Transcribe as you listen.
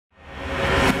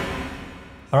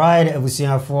Alright,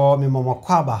 ebusia for me mama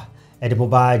kwaba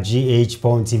ediboba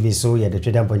GH.TV so ye de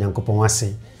tweda mponyankopon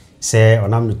wase se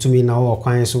onam no tumi na wo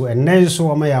kwan so enen so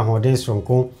o ma ya hoden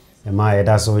sonko e ma ye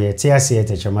da so ye tiase ye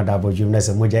techema da bodwum na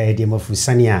se moja edi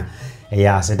mafusane a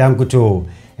ya se dankuto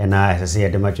e na se ye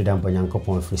de ma tweda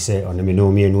mponyankopon frise oname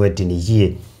no mi enu adi ne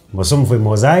yie mosomfo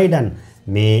mozaidan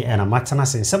me ena matana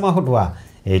sensema hodo a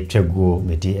etwaguo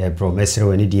medi ebro mesre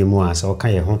wani di mu a se o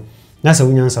kan ye ho na se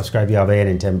wunya subscribe ya ba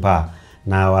ye ntempa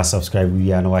na wa subscribe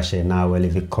we na wa share na wa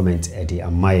leave comment edi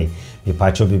amai me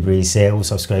pacho bebre say who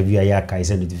subscribe we ya kai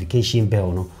say notification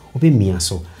bell no obi mia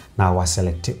so na wa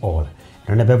select all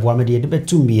na be boa me de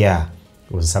betum bia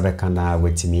o sabe kana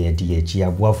wetimi edi echi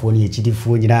aboafo ni echi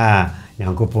difo nyina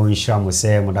yankopon hwa mo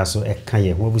say mo da so e kan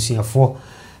ye ho abusuafo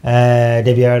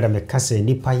de bia da me kase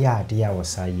nipa ya de ya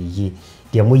wasa yi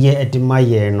de mo ye edima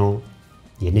ye no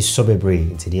ye ni so bebre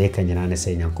nti de e kan nyina na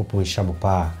say yankopon hwa mo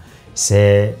pa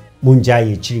say munja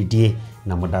ye chiridie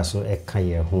na modaso eka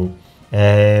ye ho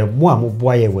mo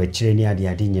amoboa ye wa chire ni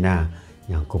ade nyina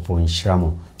yankopon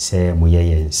hyiramo se moye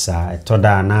yensa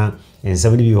etoda na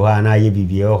ensam ni bi ho ana ye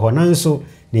bibie ho nanso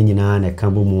ne nyina na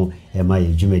kambo mu e ma ye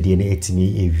dwumade na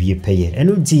etimi ewie peye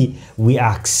enunti we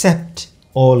accept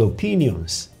all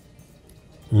opinions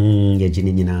ye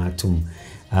jini nyina tum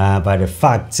but the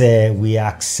fact we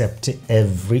accept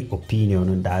every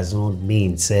opinion does not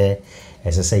mean say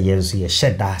as I say, yes, you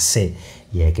shed that say,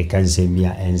 yeah, can say me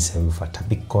and fata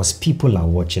because people are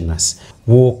watching us.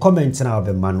 Wo comment na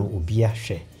obe manu ubia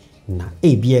share na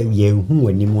ebia ye hu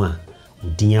animu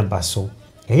udinya baso.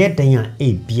 Eye dan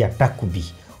ebia takubi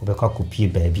obekwa kopie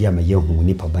ba bia ma ye hu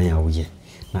ni paban a woye.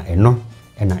 Na eno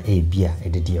na ebia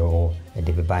edede o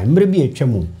ede beba mre bi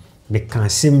atwam me kan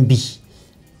sem bi.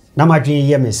 Na madwen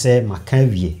ye me se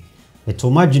makan wie. Me to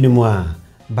madwen mu a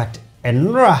but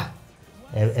enra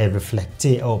reflect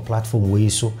our platform we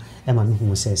so e ma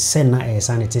no say sena e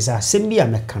sanity say asem a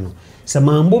meka no se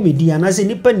mambo medi ana se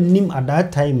nipa nim at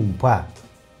that time mpa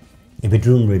e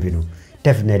bedroom rebi no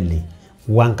definitely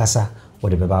wankasa wo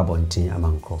de beba bontin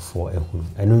amankrofo ehunu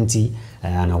eno nti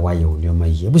ana waye onyoma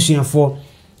yi ebusuafo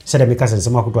se de meka sense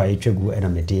makodo a etwagu e na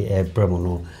mede e bremo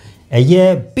no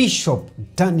eye Bishop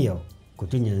Daniel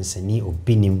Kotunyansani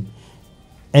Obinim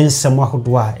ensemo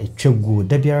ahodo a etwagu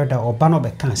da biara da oba no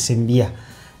be kan sembia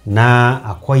na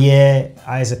akoye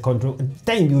as a control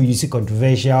time you use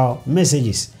controversial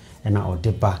messages and na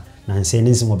odepa na nseni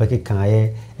nsemo be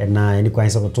kan na any kwan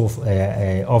say to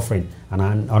offering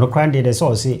and on kwan dey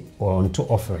so say on to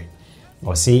offering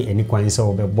or say any kwan say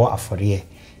obebo afore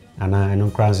ana no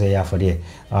kwan say afore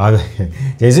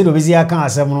je say no bi aka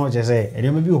asem no je say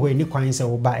ene ma bi ho any kwan say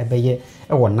oba ebeye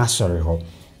e wo nasore ho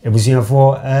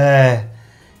ebusuafo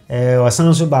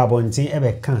wasanso babontin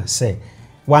ebe kan say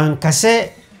wan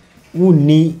kase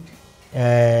wuni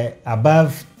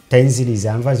above 10 cities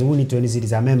and fast wuni 20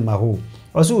 cities amemma ho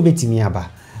oso obetimi aba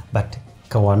but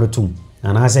kawanotum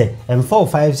and I say and 4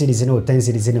 5 cities no 10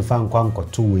 cities in fan kwanko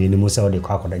tu we ni mo say o de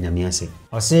kwakoda nyame ase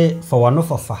o say for one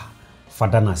of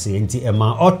fada na say enti e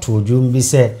ma oto dwum bi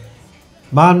say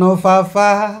mano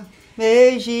fafa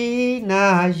meji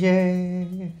na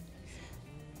je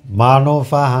mano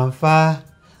fa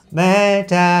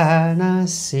Meta na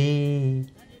si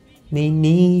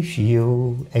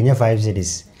minifio enya 5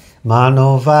 cities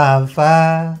mano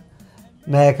fa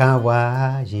meka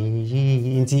wa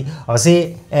ji inti o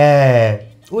say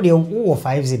wo de wo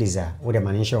 5 cities a wo de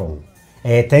manisho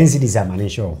 10 cities a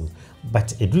manisho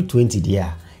but e do 20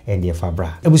 dia and the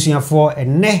fabra ebusuafo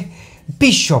ene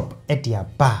Bishop edia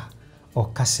ba o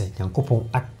kase yankopon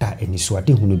ata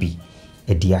enisuade hunu bi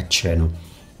edia kire no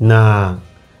na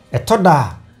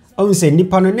etoda on say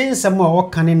nipa no nsem a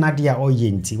wokane nade a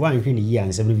oyenti wanhwe ne yi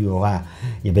ansem bi wo ha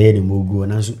ye beye ne mogu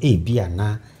nanso bia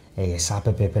na sa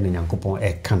pepepe ne yankopon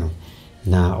eka no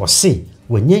na o se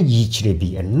wanya yi kire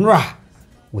bi enra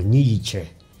wanya yi kire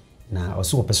na o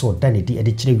se wo pese o da ne di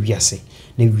ede kire wiase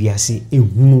na wiase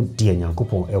ehunu de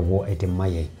yankopon ewo ede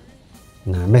maye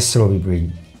na mesro bibre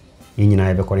yinyina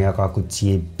ebe kone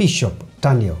akakotie Bishop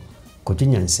Daniel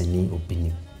Kotunyansani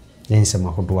Obinim nsem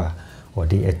ahodo a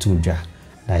ode etudwa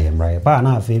na yemra ba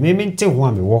na afi me nte ho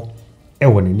a me wo e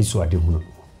wo na ni so ade hu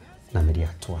na me dia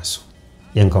to aso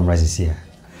yen comrades here.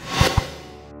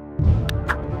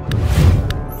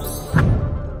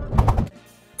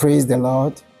 Praise the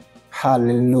Lord.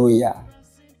 Hallelujah.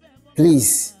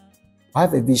 Please, I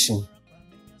have a vision.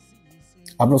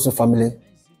 Abroso family,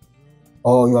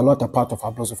 or you are not a part of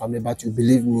Abroso family, but you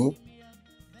believe me.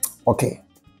 Okay.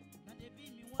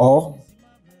 Or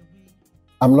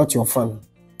I'm not your fan.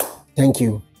 Thank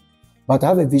you. But I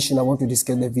have a vision. I want to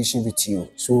discuss the vision with you.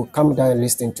 So come down and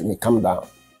listen to me. Come down.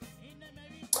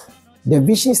 The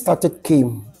vision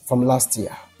came from last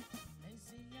year,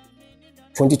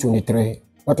 2023.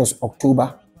 That was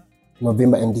October,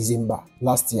 November, and December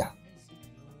last year.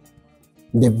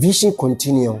 The vision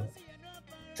continued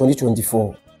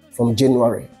 2024 from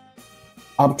January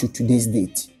up to today's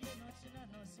date.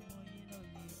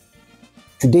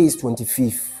 Today is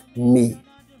 25th May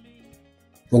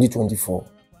 2024.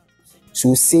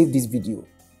 So save this video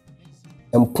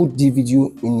and put this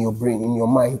video in your brain, in your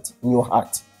mind, in your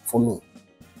heart for me.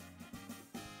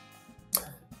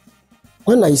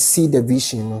 When I see the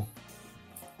vision,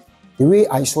 the way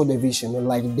I saw the vision,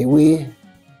 like the way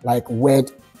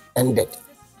word ended,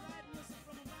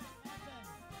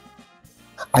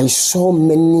 I saw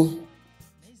many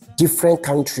different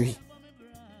countries.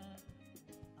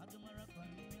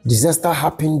 Disaster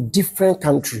happened different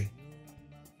country.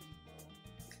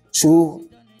 So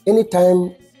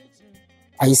anytime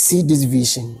I see this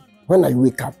vision, when I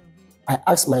wake up, I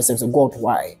ask myself, God,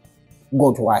 why?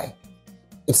 God, why?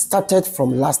 It started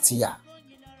from last year,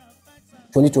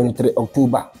 2023,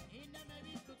 October,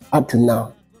 up to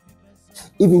now.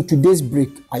 Even today's break,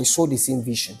 I saw the same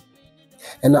vision.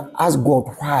 And I asked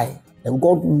God, why? And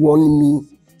God warned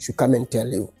me to come and tell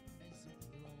you.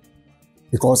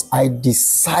 Because I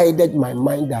decided my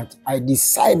mind that I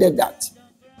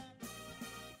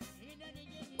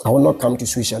will not come to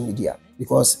social media,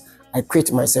 because I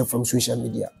create myself from social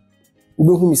media.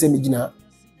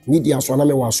 Media so na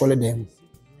me was solid them.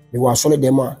 Me was solid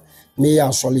them. Me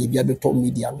ya solid be top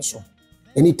media so.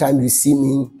 Anytime you see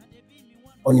me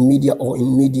on media or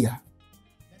in media,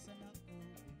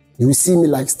 you will see me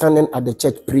like standing at the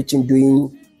church preaching,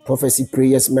 doing prophecy,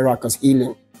 prayers, miracles,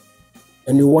 healing.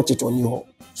 And you watch it on your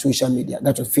social media.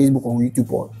 That's on Facebook or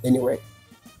YouTube or anywhere.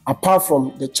 Apart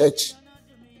from the church,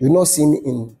 you will not see me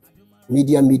in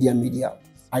media.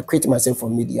 I create myself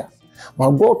from media.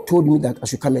 But God told me that I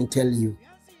should come and tell you.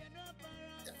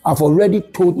 I've already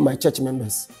told my church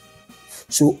members.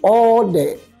 So all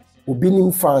the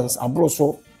Obinim fans,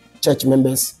 also church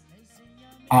members,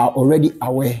 are already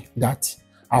aware that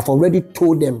I've already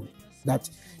told them that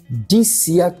this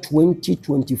year,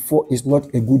 2024, is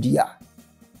not a good year.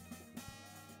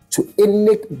 So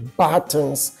any bad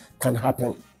things can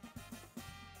happen.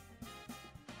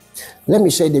 Let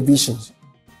me share the visions.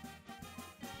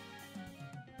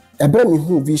 I brought me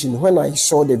who vision when I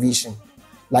saw the vision,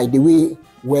 like the way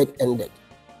word ended.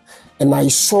 And I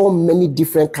saw many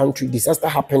different countries. Disaster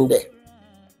happened there.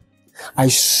 I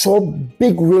saw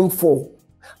big rainfall.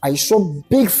 I saw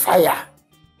big fire.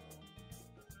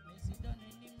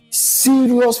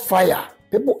 Serious fire.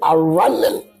 People are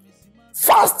running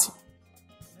fast.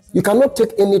 You cannot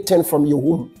take anything from your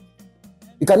home.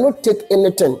 You cannot take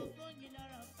anything.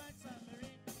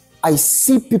 I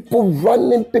see people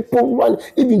run.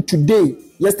 Even today,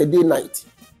 yesterday night,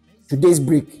 today's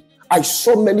break, I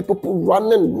saw many people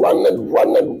running.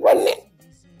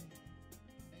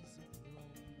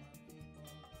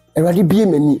 Already be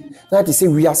many. Now to say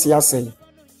we are say.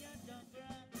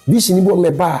 Vision ibo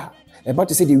meba. About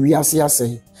to say the we are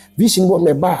say. Vision ibo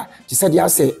meba. She said ya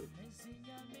say.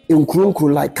 In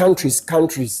Kurunku, like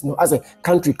countries, no, as a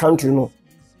country, no.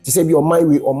 She said, be on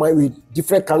my way,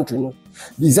 different country, no.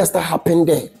 Disaster happened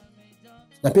there.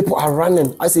 The people are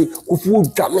running. I say,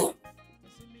 Kufu coming.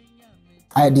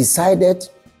 I decided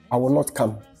I will not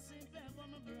come.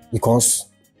 Because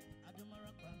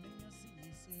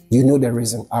you know the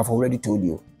reason. I've already told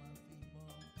you.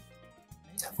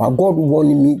 But God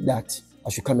wanted me that I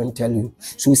should come and tell you.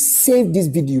 So save this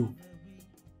video.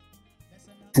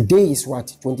 Today is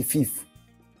what? 25th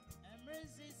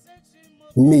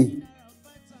May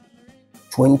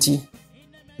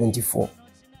 2024.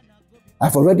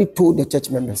 I've already told the church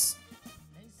members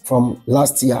from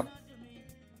last year,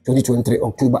 2023,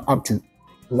 October, up to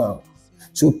now.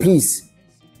 So please,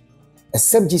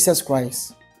 accept Jesus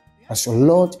Christ as your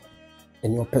Lord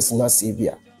and your personal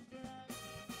Savior.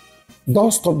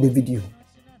 Don't stop the video.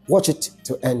 Watch it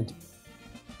to end.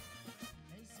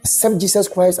 Accept Jesus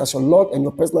Christ as your Lord and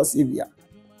your personal Savior.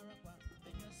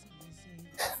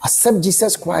 Accept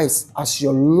Jesus Christ as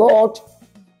your Lord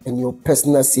and your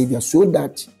personal Savior, so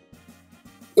that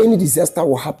any disaster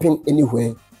will happen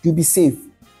anywhere, you'll be safe.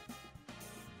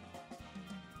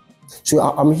 So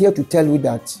I'm here to tell you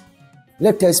that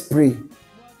let us pray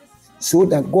so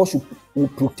that God will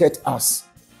protect us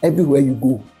everywhere you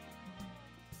go.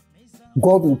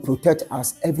 God will protect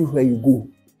us everywhere you go,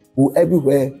 or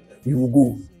everywhere you will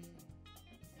go.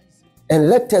 And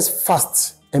let us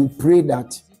fast and pray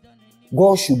that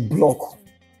God should block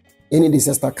any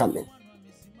disaster coming,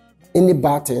 any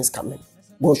bad things coming.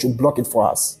 God should block it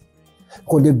for us.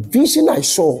 Because the vision I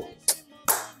saw,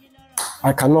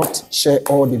 I cannot share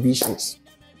all the visions.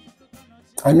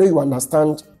 I know you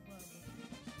understand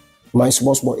my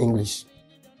small English.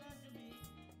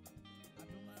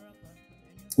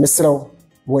 Mr.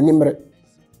 Wenimre.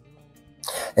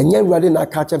 And yet, we are in a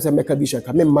catch and make a vision.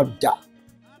 I mean, Mada.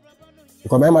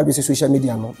 Because I might be social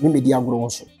media, no, media grow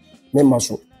also. Me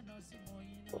maso.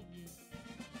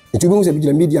 It will be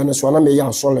a media and so on. I may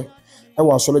have solid. I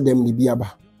was solid them the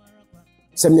biaba.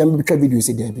 Some young video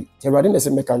say, Debbie. There are in the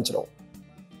same country.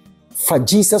 For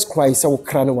Jesus Christ, I will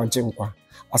crown our Jenkwa.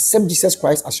 Accept Jesus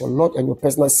Christ as your Lord and your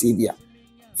personal Savior.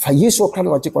 For you so crown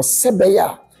our Jenkwa,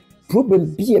 Sebeya.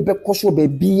 Problem be a bit caution,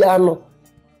 baby.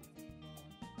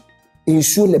 In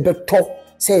soon a bit talk,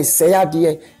 say,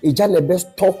 dear, a jan a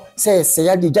best talk, say,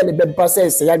 the jan a bed pass,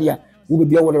 say, dear, we will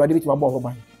be able to ready with my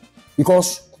bottle.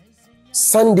 Because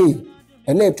Sunday,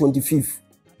 and then 25th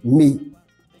May,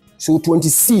 so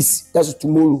 26th, that's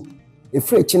tomorrow, a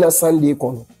free China Sunday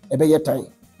call, a better time.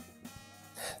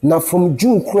 Now from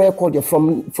June,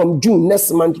 from June,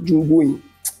 next month, June going,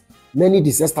 many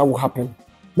disasters will happen.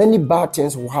 Many bad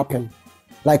things will happen.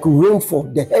 Like rainfall,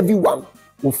 the heavy one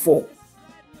will fall.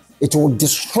 It will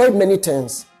destroy many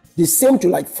things. The same to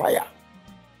like fire.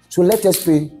 So let us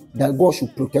pray that God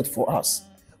should protect for us.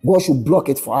 God should block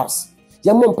it for us.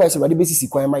 Because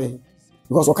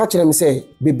what catch them say,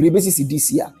 baby basis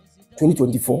this year,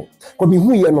 2024. Because me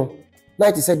who you know,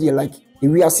 night is said like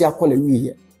we are see a corner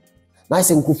here.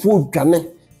 Nice and kufu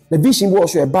gane. The vision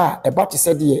was a bar to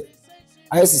say the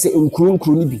I used to say in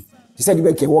he said,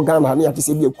 you can walk down and you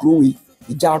say, be a crew,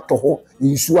 a jar to ho,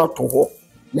 you sure to ho.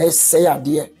 Let's say,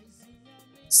 dear,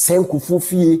 send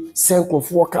kufu send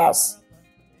kufu cars,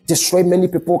 destroy many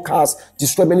people's cars,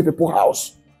 destroy many people's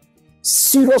house.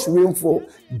 Serious rainfall,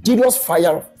 serious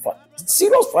fire,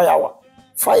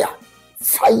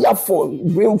 fall,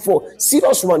 rainfall,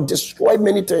 serious one, destroy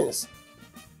many things.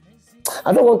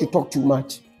 I don't want to talk too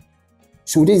much.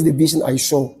 So this is the vision I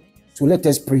saw. So let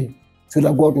us pray so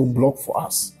that God will block for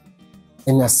us.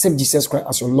 And accept Jesus Christ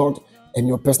as your Lord and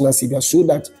your personal Savior, so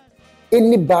that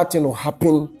any bad thing will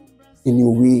happen in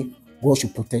your way, God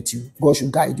should protect you, God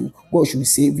should guide you, God should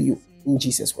save you in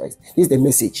Jesus Christ. This is the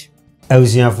message. I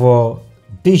was here for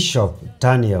Bishop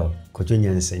Daniel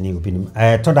Kojonyanseni Obinim.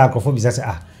 I told our cophobia say,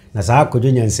 Nasa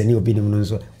Kojonyanseni Obinim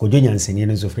Nunso, Kojonyanseni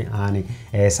Nunso free Annie,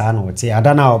 Sano,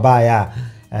 Adana Obaya,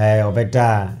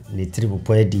 Obeta, the triple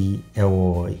poedi,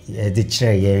 or the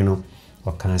chair, you know,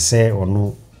 or can say or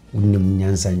no.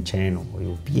 Nyansan channel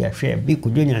will be a share big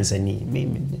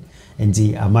Nyansani, and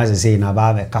the Amaza say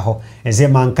Nababa Caho, and say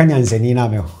Man Canyansani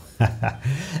Namel.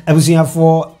 I was here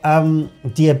for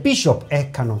dear Bishop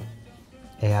Ekano,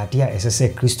 a dear as I say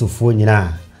Christopher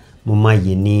Mama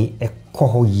Yeni, a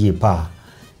coho ye pa,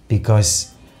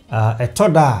 because a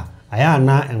toda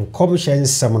Ayana and commission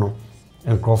seminal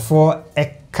and Crawford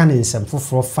a canning some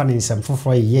for funning some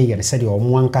for a year and said, or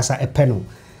one casa a penal,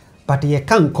 but ye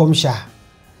can't come sha.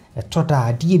 A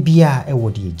toda dear beer a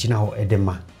woody gina or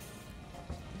edema.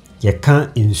 Ye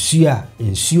can't ensure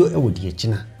a woody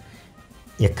gina.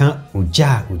 Ye can't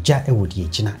uja a woody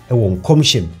gina, a won't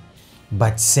commission.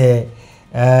 But say,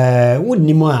 wouldn't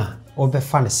ni more or be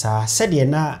fun, sir, said ye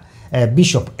na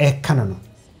Bishop a canon.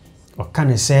 Or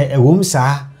can I say a womb,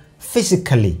 sir,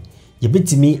 physically, ye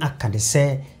bit me a can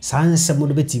say, sans some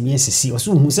would bet me as see or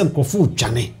soon who some food,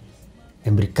 Johnny.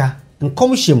 Embrica and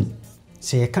commission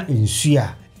say, I can't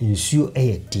ensure. Ensure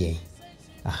a dear.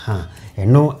 Aha,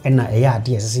 and no, and a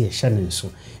dear say a shannon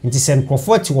so. And to send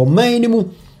comfort to a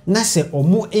minimum, Nasa or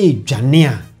more a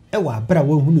jania, a wa bra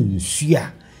won't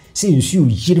ensure. Since you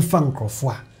yield fan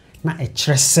crofwa, not a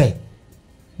tresse.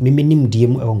 Miminim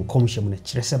diem on commission, a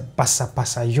tresse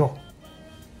bassa yo.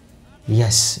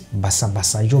 Yes,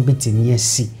 bassa yo bitin yes,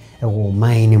 see a war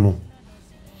minimum.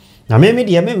 Now, maybe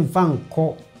the men fan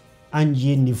call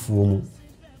Angie Nifumu,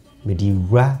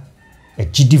 Medira. A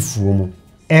GD fumo.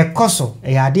 A coso,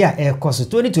 a idea, a coso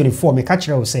 2024. Me catch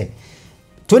will say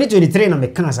 2023 na me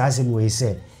can't as him way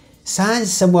say.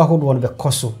 Sans somewhere hold one be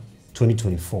coso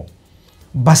 2024.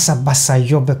 Bassa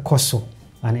yobe coso,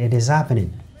 and it is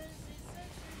happening.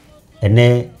 And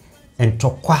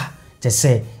tokwa to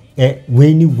say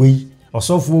way or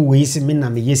so for ways in me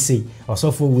yesi or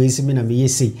so for ways in me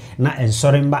yesi na and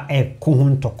sorry ba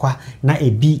kuhun tokwa na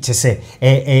e bi to say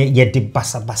ye de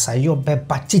bassa yo be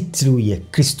batitru ye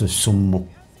Christo summo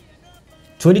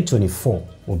 2024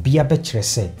 obi abekire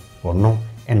say or no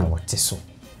na wote so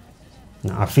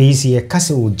na afeisi ye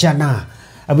kase o jana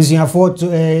abusuya for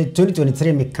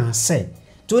 2023 me can say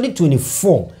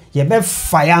 2024 ye be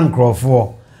fire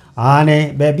nkrofo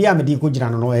ane baby am di ko gina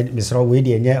no misro we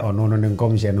de enye ono no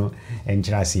nkomhye no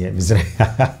enchirase misro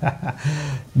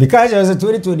because it was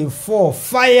 2024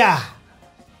 fire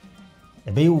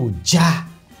ebe uja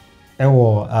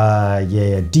ewo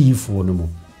ye difo no mu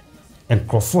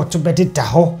enkrofo to bedita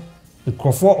ho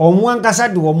enkrofo omu ankasa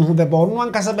de omu ho beba onu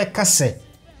ankasa be kase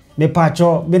me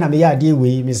pacho me na me ya de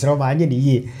we misro ma anye de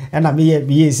ye na me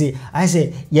ye say I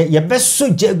say ye beso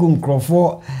jegu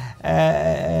enkrofo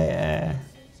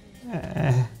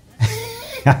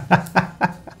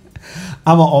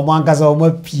ama omu ankasa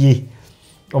omu pie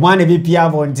omu na be pie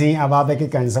abontin aba be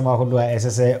keka nsama hodo a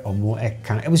esese omu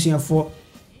eka ebusuafo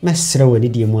mesre we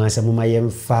de mu asem ma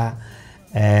yemfa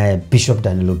Bishop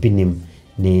Daniel Obinim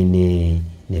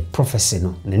ne prophecy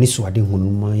no na ni so ade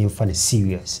hunu ma yemfa na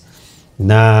serious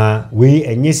na we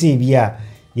enyese bia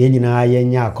ye nyina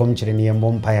yenya akomkyere ne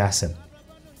yembo mpa asem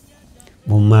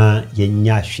mumma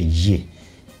yenya hweye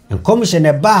enkomhye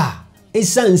ne ba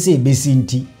esanse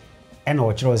besinti ena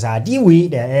o kyerɛ za ade we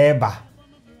de eba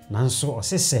nanso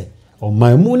osese o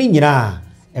mamu ni nyina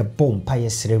ebo mpa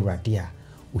yesre wrade a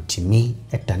utimi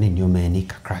etane nyoma ni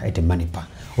kakra ede manipa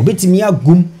obetimi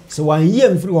agum se wan ye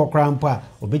mfiri ho kra mpa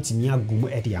obetimi agum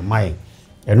ede amaye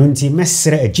eno nti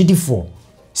mesre agidifo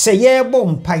se ye bo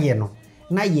mpa ye no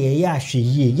na ye ya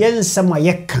ahweye ye nsam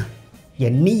ayeka ye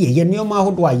ni ye nyoma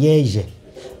hodo a ye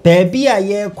baabi a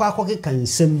ye kwa akokeka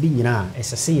nsam bi nyina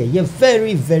esese ye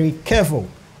very very careful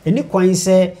eni kwan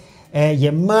se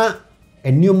ye ma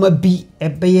nyoma bi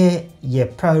ebeye ye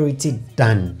priority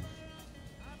than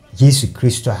Yesu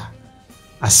Kristo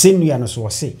asenu no so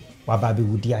wose waba be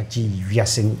wudi agi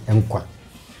wiasen enkwa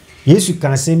Yesu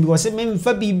kan asem bi wose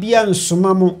memfa bibia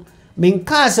nsoma mo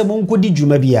menka asem nkodi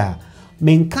djuma bia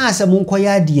menka asem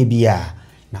nkoya ade bia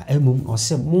na emum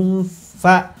wose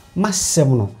mumfa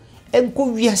masem no enko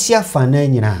wiase afana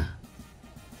nyina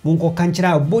munko kankyira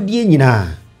abodie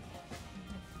nyina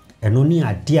eno ni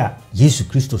ade a Yesu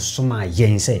Kristo soma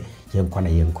yen se yenkwa na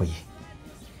yenkoye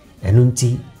eno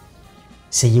nti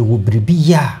se ye wo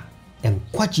bribiya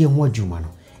enkwaje ho adwuma no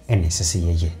ene sese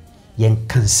ye yen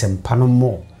kansempa no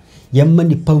mo ye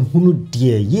manipa hunu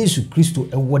de Yesu Kristo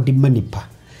ewo de manipa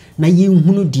na ye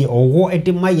hunu de owo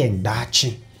ede mayen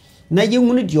daache na ye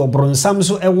hunu de obronsam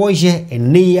so ewo ye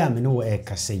ene ya me no wo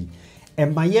ekasei e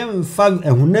mayem fa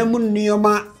ehunam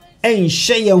nnioma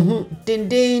enhye ye hu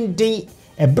dendenden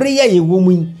ebre ya ye wo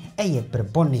mu eye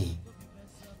brebone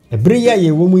ebre ya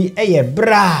ye wo mu eye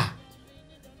bra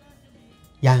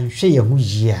yanhwe ye hu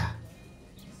yia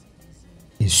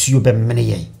ensuo be mene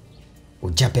ye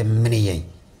oja be mene ye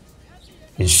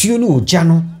ensuo no oja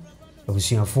no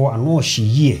obusuafo ano ohye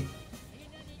yie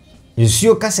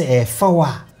ensuo kase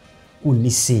efawa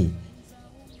unise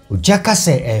oja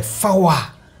kase efawa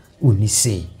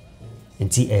unise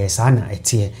enti sana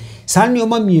etie sane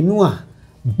oma mienu a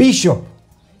bishop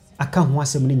aka ho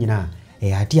asem ni nyina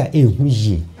ade a ehu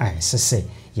yie a sese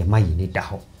ye maye ni da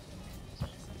ho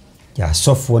ya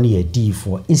sofo ni ye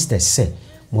difo instead say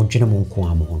mo dwene mo nko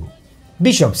amo no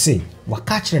bishop say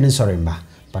waka kire ne soremba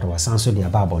but wasanso dia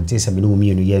ba bonte se me no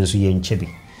mienu ye nso ye nchebi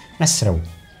mesrew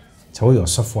se wo yo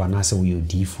sofo anase wo yo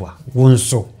difo a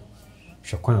wonso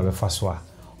hwekwan obefa so a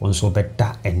wonso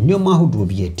beda ennyoma hodo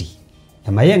bi edi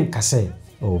e ma ye nkase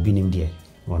obinim de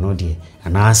wono de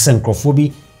anase nkrofo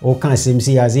bi o kan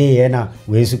semsi aze ye na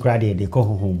we su kra de ko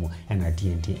hohomu na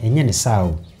de enye ne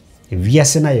sao e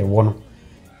wiase na ye wono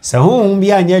se honhom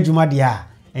bi anya adwuma de a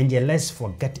and let's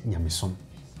forget nyamesom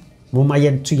moma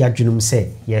ye to yadwunum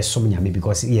se ye som nyame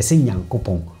because ye se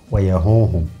nyankopon wa ye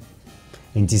honhom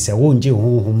enti se wonje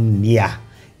honhom nia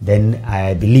then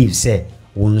I believe say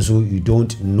wonzo you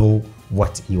don't know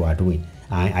what you are doing.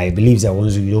 I believe that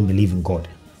wonzo you don't believe in God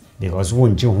because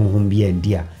wonje honhom bi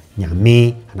endia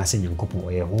nyame anase nyankopon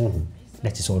wa ye honhom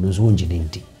that is all wonzo wonje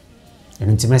nenti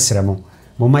enti mesere mo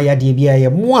moma yade bia ye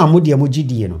mo a mo de mo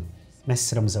gidie no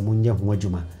mesrem za munye ho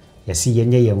adwuma yesi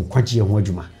yenye ye nkwaje ho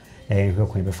adwuma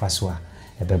hwekwan be faso a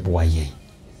ebeboa ye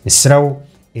mesrew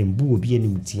embu obi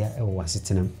animtia ewo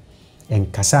wasetenam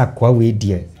enkasa akwa we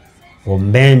die wo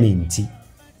mbementi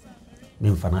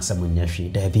memfa na asem nya hwe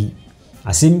da bi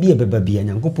asem bi ebeba bia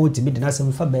nyankopon timi de na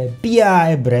asem fa ba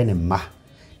bia ebre ne ma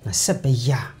na sebe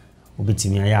ya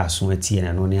obetimi aya aso atie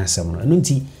na no ne asem no eno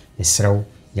nti mesrew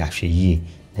ya hwe yie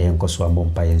na yenkoso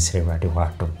ambompa yensre wade ho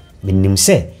atom menim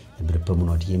se ebrepam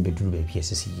no de yembeduru ba bia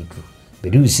sese yeduru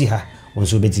bedu si ha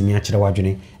wonso betimi akire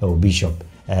wadwene e bishop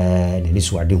ne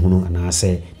nisu ade hunu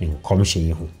anase ne nkomhye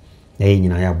ye ho na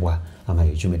nyina ya boa ama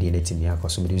yedwumede ne timi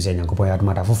akoso bedu se nyankopon ya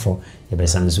adoma da fofo ye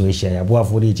besanso ehia ya boa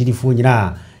fo de chidifo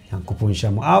nyina nyankopon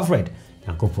hia mo Alfred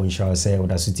nyankopon hia se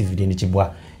oda so TV de ne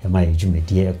chiboa e ma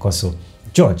yedwumede e koso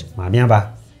George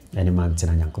maamiaba ene ma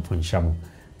mtena nyankopon hyamo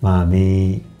ma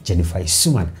me Jennifer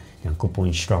Isuman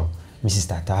nyankopon hyraw me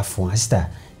sister Tafo sister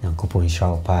nyankopon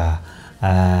hyraw pa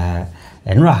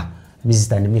enra me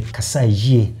sister ne me kasa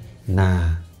yie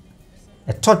na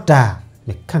etoda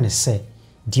me kan se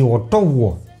di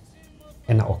odowo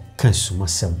ena okan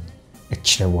sumasem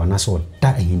ekyerɛwo na so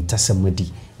da ehintasem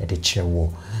madi de kyerɛwo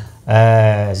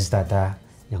sister ta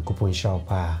nyankopon hyraw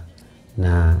pa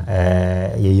na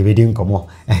yebedi nkomo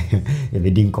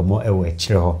yebedi nkomo ewo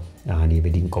ekyerɛ ho and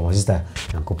yebedi nkomo sister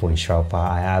nyankopon hyraw pa.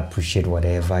 I appreciate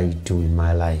whatever you do in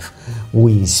my life. Who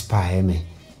inspire me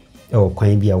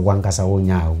kwan bia wankasa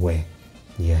wonya aware.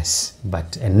 Yes,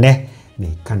 but ene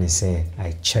me can say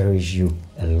I cherish you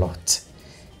a lot.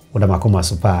 Oda makoma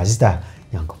super sister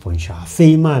nyankopon hyraw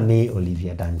fei me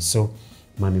Olivia Danso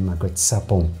mami Margaret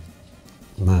Sapon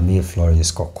mami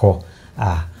Florence Koko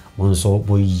monso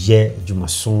boye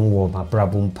jumason wo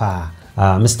mabrabum pa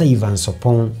Mr. Ivan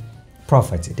Sopon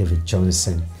Prophet David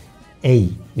Johnson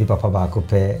me papa ba ko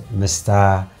pe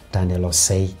Mr. Daniel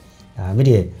Osei me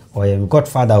de oyem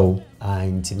godfather o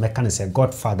and me can say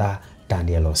godfather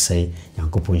Daniel Osei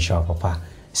yankopon hyraw papa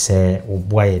se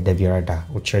oboye da biarada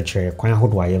o church kwan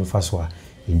hodo ayem faso a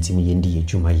intimi yendi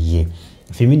ejuma yie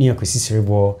femini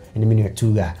akosisirebo ene mini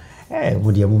atuga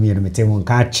mudi amumi no metemo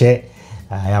nka che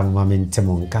ya mama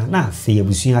ntemo nka na fe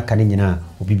abusu aka ne nyina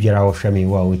obi biara wo hweme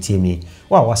wa wotie me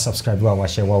wa subscribe wa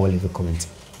share wa leave comment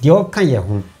de o kan ye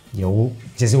ho ye wo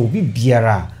se obi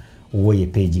biara wo ye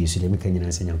page so de me kan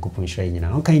nyina se nyankopon hwere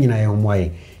nyina on kan nyina ye ho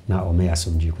moye na o me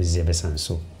asomdwi ko ze besan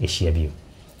so ehia bio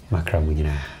makra mu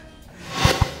nyina